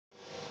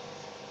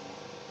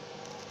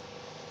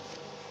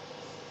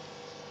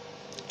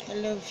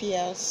Hello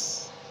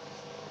viewers.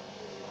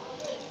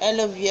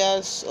 Hello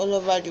viewers all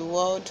over the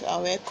world.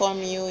 I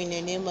welcome you in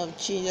the name of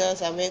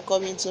Jesus. I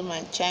welcome you to my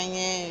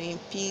channel in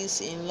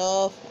peace, in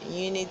love, in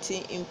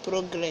unity, in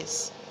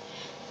progress.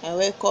 I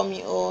welcome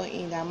you all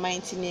in the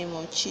mighty name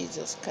of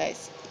Jesus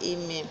Christ.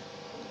 Amen.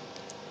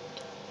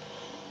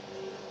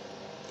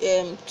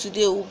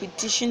 Today we'll be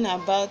teaching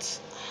about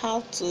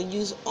how to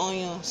use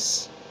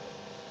onions.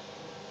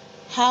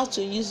 How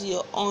to use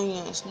your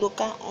onions,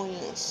 local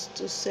onions,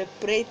 to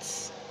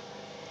separate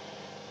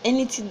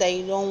anything that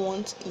you don't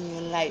want in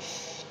your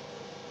life.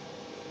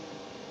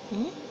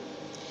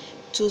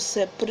 To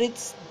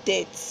separate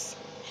death,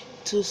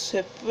 to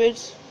separate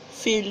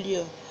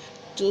failure,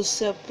 to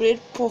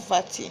separate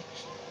poverty,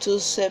 to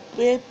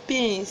separate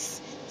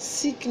pains,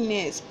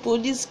 sickness,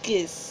 police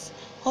case,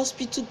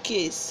 hospital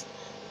case,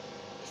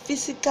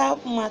 physical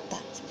matter,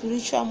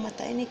 spiritual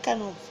matter, any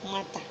kind of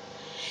matter,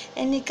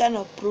 any kind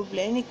of problem,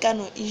 any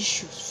kind of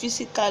issues,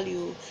 physically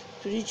or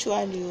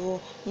spiritually or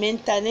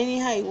mentally,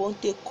 anyhow you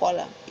want to call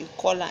her, you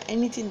call her.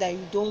 Anything that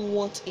you don't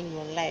want in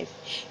your life,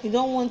 you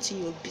don't want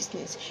in your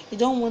business, you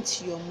don't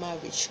want in your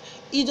marriage,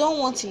 you don't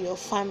want in your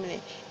family,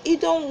 you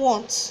don't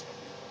want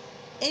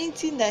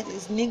anything that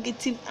is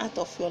negative out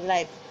of your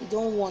life, you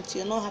don't want,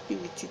 you're not happy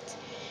with it.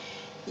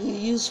 You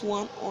use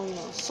one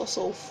onion, source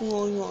of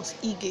full onions,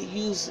 you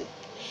use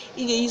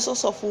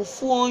source of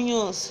full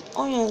onions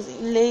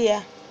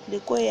layer the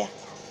koya.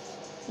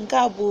 Nke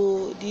a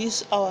bụ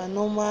this our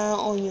normal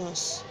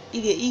onions.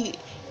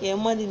 Ya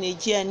mmadụ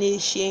na-eji ya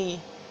na-eshi enyi,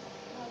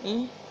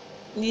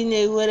 ndị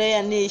na-ewere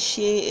ya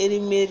na-eshi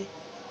erimeri.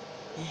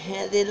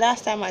 The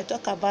last time I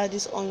talk about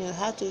this onion,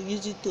 how to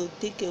use it to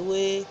take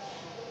away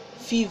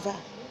fever,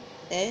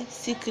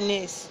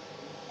 sickness,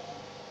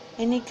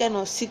 any kind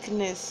of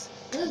sickness,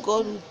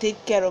 God will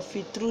take care of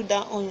it through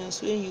that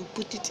onions when you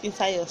put it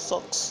inside your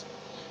socks.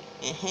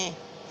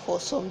 For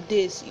some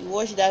days, you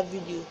watch that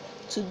video.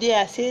 Today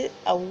I say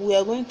we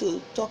are going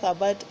to talk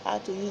about how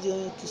to use the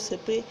onion to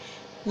separate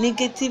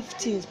negative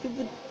things,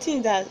 people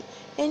think that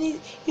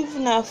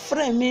even a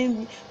friend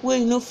maybe where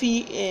you know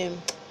fit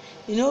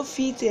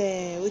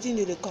wetin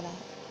dey call am,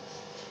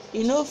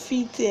 you no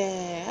fit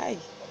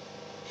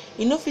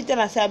tell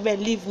am say abeg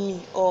leave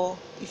me, or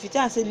if you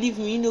tell am say leave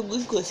me, you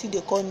go see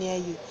dey come near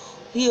you,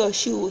 he or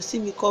she will see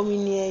me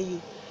coming near you.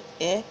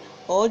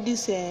 All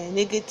this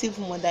negative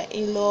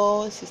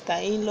mother-in-law,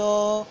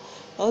 sister-in-law,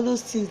 all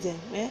those things dem,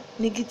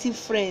 negative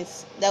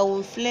friends that will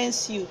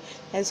influence you,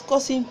 that's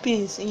causing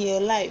pains in your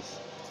life.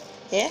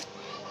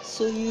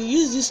 So you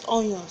use these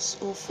onions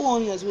or full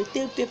onions with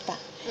tape paper.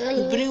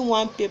 You bring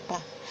one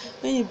paper.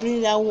 When you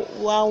bring that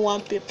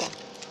one paper,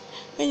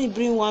 when you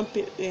bring one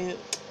paper,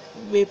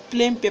 with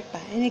plain paper,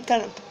 any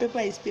kind of paper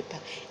is paper,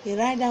 you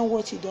write down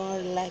what you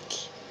don't like: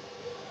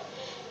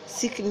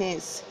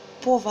 sickness,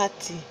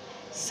 poverty,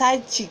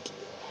 side chick,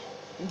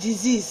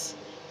 disease,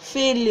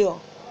 failure,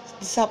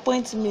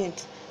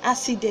 disappointment,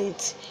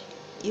 accident.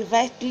 You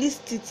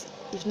list it.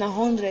 If na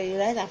 100, you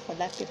write am for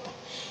that paper.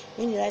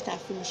 When you write and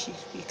finish it,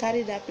 you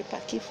carry that paper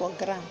keep for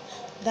ground.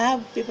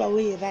 That paper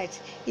wey you write,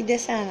 you dey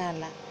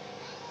sign.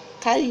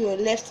 Carry your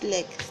left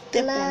leg,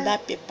 step on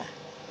that paper.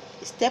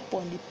 Step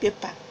on the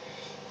paper.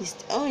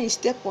 When you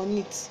step on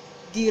it,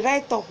 the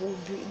right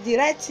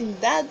thing,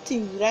 that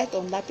thing you write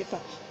on that paper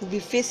will be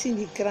facing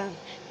the ground.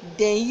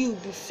 Then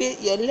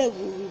your leg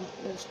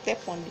will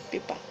step on the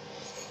paper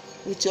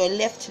with your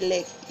left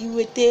leg. You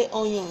will take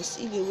onions.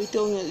 You will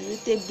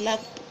take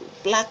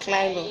black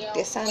nylon.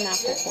 The sun na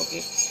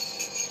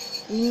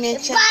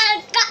nature.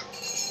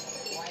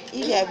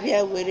 You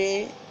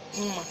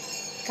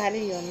carry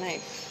your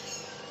knife.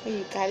 When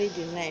you carry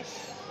the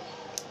knife,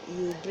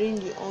 you bring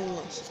the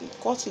onions. You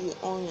cut the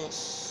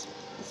onions.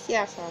 You see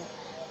as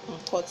I'm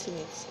cutting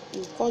it.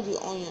 You cut the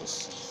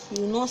onions.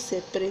 You will not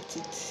separate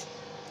it.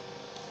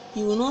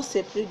 You will not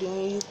separate the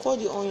onion. You cut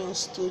the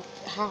onions to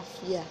half.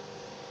 You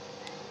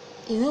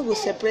no go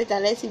separate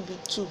and let it be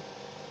two.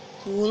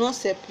 You will not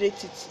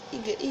separate it.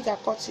 You can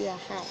cut it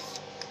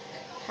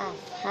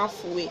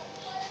halfway.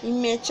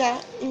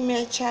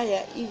 Imecha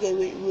ya, you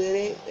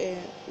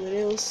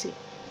were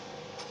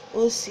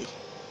ose.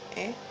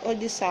 All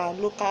these are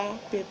local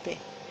pepper.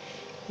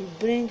 You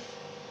bring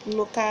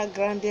local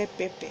grounded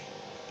pepper.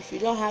 If you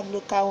don't have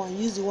local one,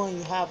 use the one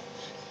you have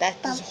that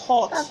is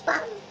hot.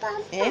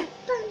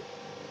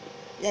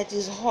 That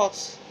is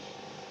hot.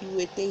 You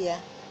wait there.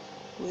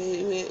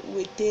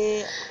 Wait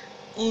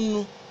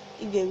unu.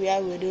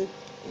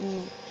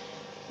 You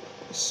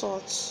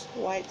salt,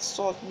 white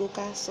salt,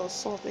 local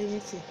salt,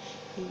 anything.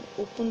 You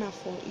open up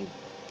for, you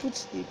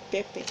put the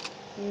pepper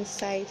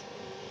inside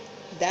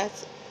that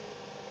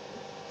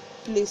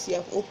place you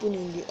have opened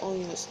in the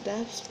onions,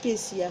 that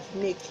space you have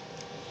made.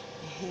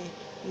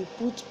 You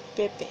put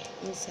pepper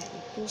inside,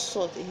 you put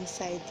salt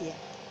inside there.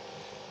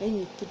 When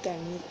you put that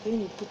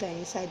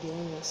inside the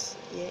onions,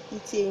 it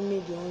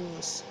made the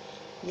onions.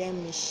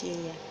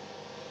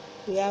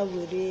 We are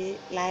with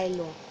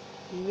nylon.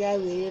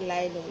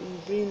 You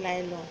bring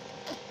nylon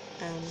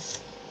and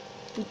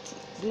put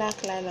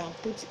black nylon,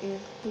 put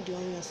the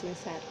onions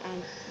inside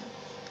and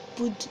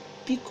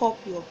pick up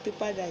your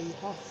paper that you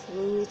have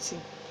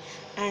written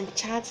and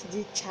chart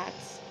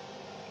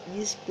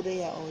this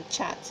prayer or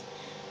chart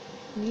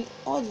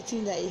all the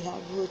things that you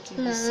have wrote. You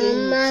be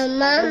saying it.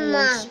 I don't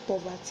want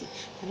poverty,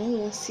 I don't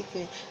want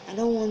sickness, I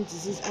don't want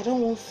disease, I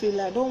don't want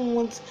failure, I don't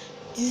want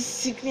this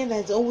sickness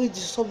that is always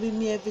disturbing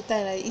me every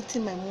time I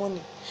eating my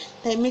money,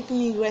 that make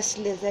me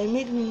restless, that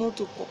make me not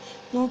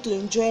to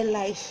enjoy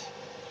life,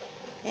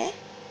 that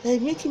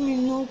making me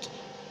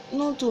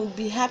not to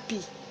be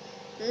happy.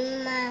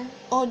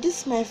 Or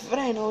this my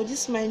friend or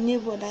this my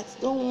neighbor that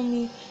don't want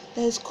me,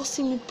 that is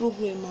causing me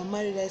problem in my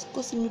marriage, that is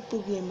causing me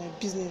problem in my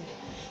business,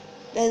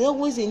 there is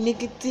always a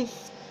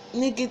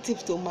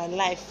negative to my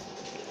life.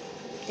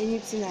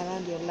 Anything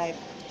around your life,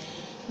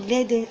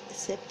 let them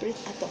separate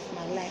out of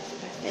my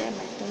life by fire,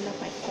 by thunder,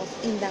 by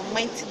force, in the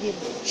mighty name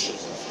of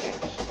Jesus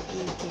Christ.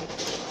 Amen.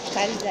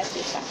 Carry that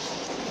paper.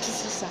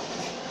 This is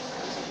something.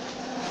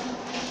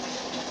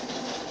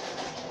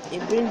 You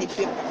bring the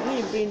paper. When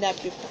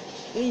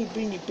you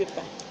bring the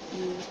paper,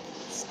 you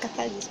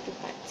scatter this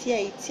paper,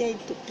 tear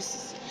it to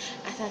pieces.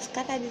 As I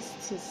scatter these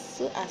things,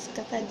 so I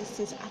scatter these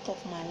things out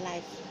of my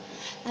life,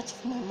 out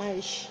of my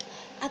marriage,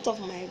 out of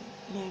my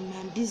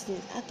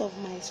business, out of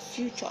my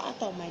future,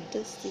 out of my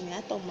destiny,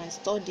 out of my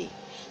study,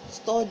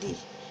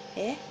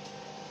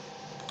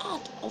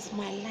 out of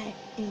my life,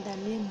 in the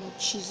name of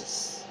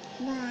Jesus.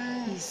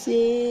 He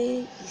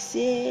say,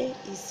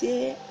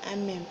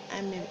 amen.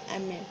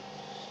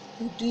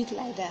 You do it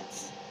like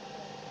that.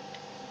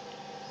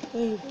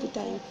 When you put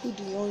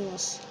the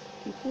onions,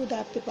 you put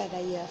that paper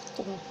that you have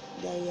torn,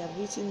 that you have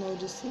written all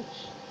those things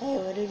that you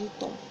already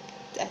torn.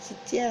 As you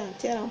tear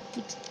and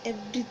put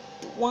every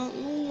one,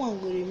 no one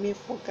will remain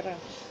for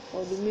ground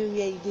or remain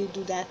where you did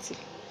do that thing.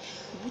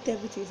 You put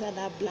everything inside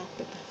that black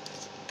paper.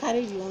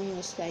 Carry the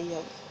onions that you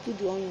have, put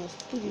the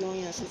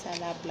onions inside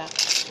that black.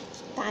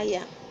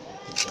 Tie.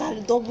 Carry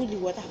double the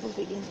waterproof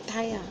again.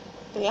 Tie.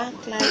 Black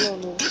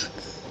nylon.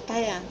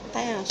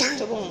 Tie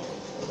strong.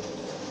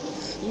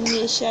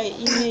 You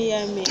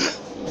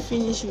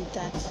finish with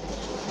that.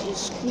 You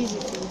squeeze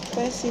it, you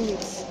pressing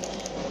it.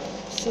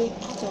 Say,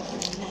 out of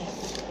my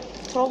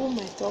life, trouble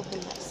my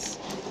troublers,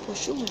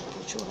 pursue my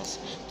pursuers,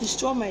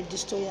 destroy my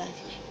destroyers,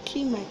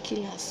 kill my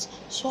killers,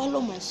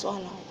 swallow my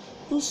swallow,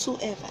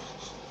 whosoever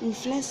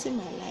influencing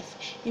my life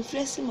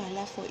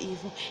for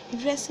evil,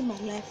 influencing my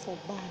life for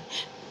bad,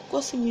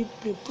 causing me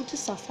pain, putting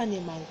safan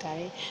in my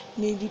garden.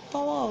 May the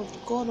power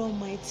of God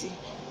Almighty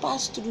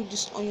pass through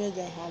this onion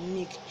that I have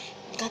made,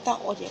 scatter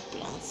all their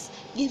plans,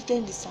 give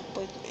them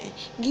disappointment,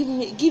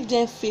 give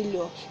them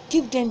failure,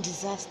 give them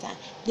disaster.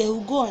 They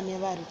will go and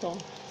never return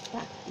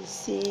back. He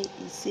say,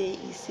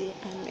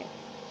 amen.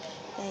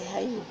 That's how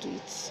you do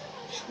it.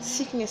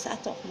 Sickness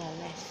out of my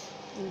life,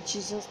 in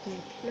Jesus'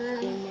 name,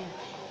 amen.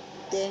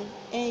 Then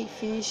you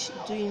finish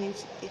doing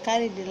it, you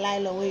carry the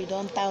nylon where you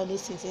don't tie all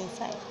those things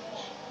inside.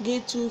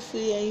 Get to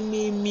fear you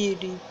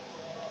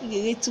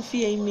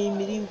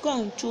go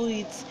and throw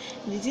it,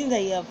 the thing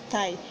that you have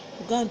tied,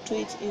 you go and throw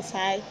it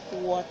inside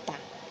water,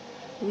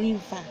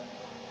 river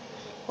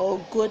or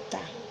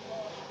gutter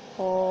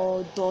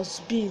or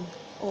dustbin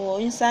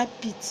or inside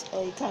pit,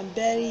 or you can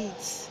bury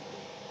it.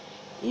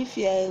 If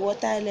you are a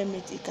water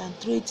element, you can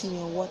throw it in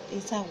your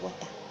inside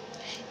water.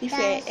 If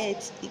you are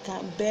earth, you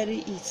can bury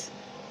it.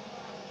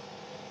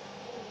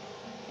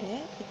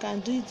 You can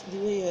do it the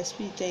way your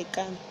spirit, you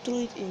can throw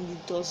it in the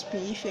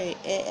dustbin. If you're an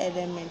air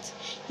element,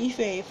 if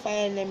you're a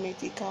fire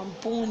element, you can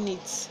burn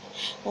it.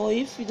 Or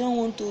if you don't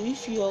want to,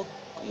 if your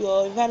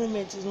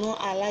environment is not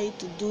allow you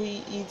to do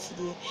it,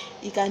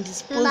 you can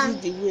dispose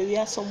it the way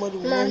where somebody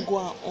will not go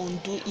and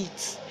undo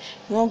it,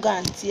 not go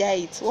and tear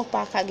it. What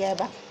pack I get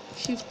back?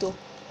 Shift up.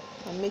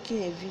 I'm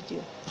making a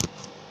video.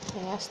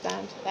 You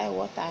understand? That's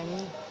what I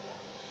mean.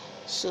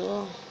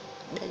 So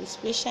by the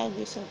special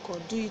grace of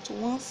God, do it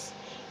once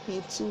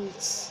in 2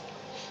 weeks.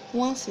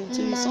 Once in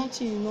 2 weeks,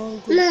 something you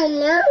know good.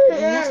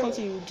 Not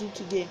something you do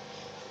today.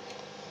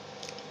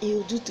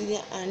 You do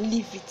today and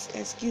leave it.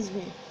 Excuse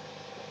me.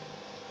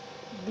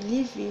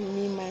 Believe in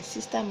me, my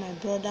sister, my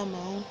brother,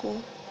 my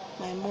uncle,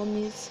 my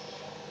mommies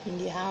in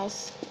the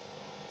house.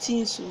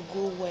 Things will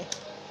go well.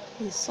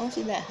 It's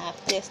something that I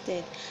have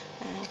tested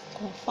and I have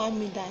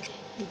confirmed that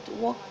it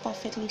worked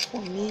perfectly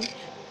for me,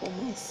 for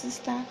my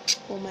sister,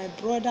 for my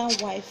brother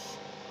wife,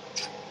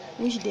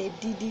 which they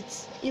did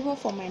it, even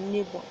for my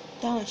neighbor.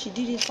 That one, she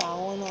did it for her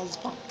own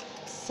husband,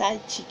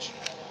 side chick.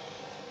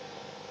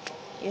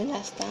 You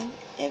understand?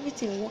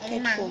 Everything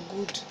worked for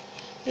good.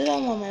 The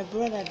other one, my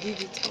brother did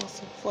it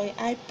also for an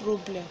eye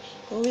problem.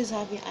 He always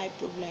having eye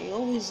problem. He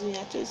always doing.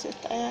 I told you,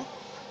 tired.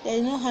 There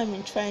is no harm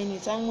in trying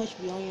it. How much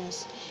be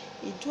onions?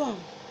 He do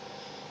them.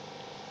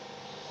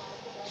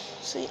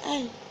 So the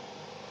eye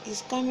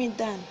is coming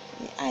down.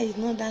 The eye is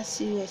not that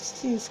serious.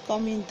 Things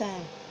coming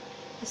down.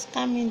 It's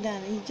coming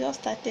down. He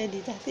just started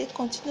it. I said,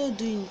 continue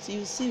doing it. You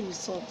will see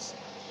results.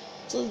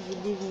 Just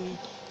believe me.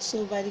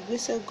 So by the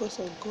grace of God,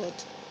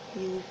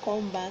 you will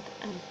come back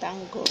and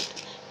thank God.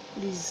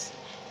 Please,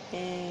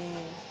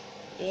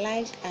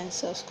 like and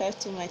subscribe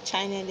to my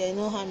channel. There is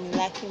no harm in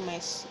liking my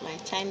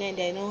channel.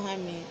 There is no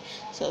harm in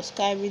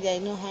subscribing. There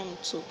is no harm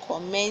to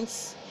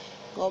comment.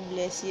 God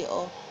bless you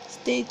all.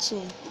 Stay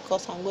tuned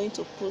because I'm going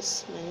to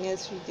post my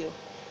next video.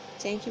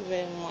 Thank you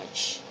very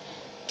much.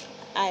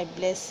 I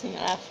blessing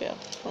Raphael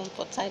from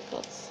Port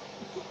Harcourt.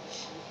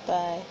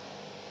 Bye.